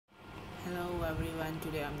everyone,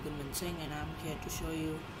 today I'm Gunman Singh and I'm here to show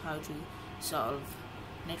you how to solve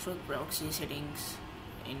network proxy settings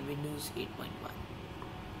in Windows 8.1.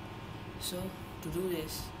 So to do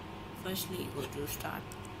this, firstly go to Start,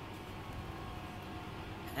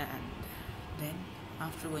 and then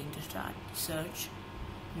after going to Start, search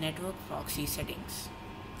network proxy settings.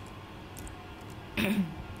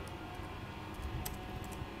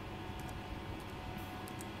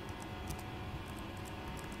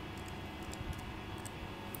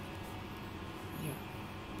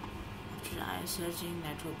 Try searching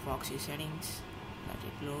network proxy settings, let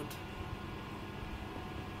it load.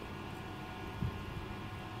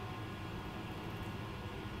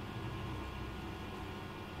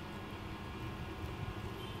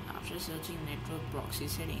 After searching network proxy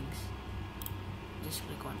settings, just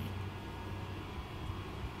click on it.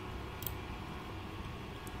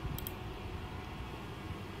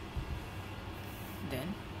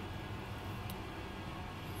 Then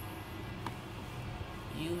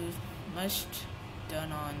you must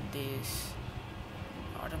turn on this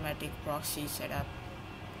automatic proxy setup.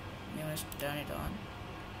 You must turn it on,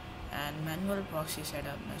 and manual proxy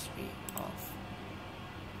setup must be off,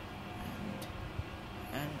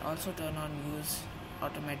 and also turn on use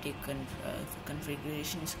automatic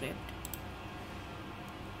configuration script,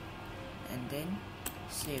 and then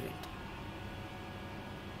save it.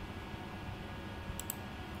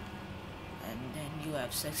 And then you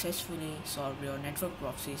have successfully solved your network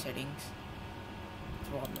proxy settings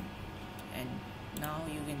problem, and now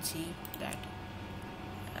you can see that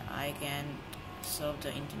I can serve the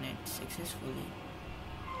internet successfully.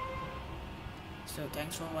 So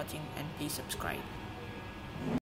thanks for watching, and please subscribe.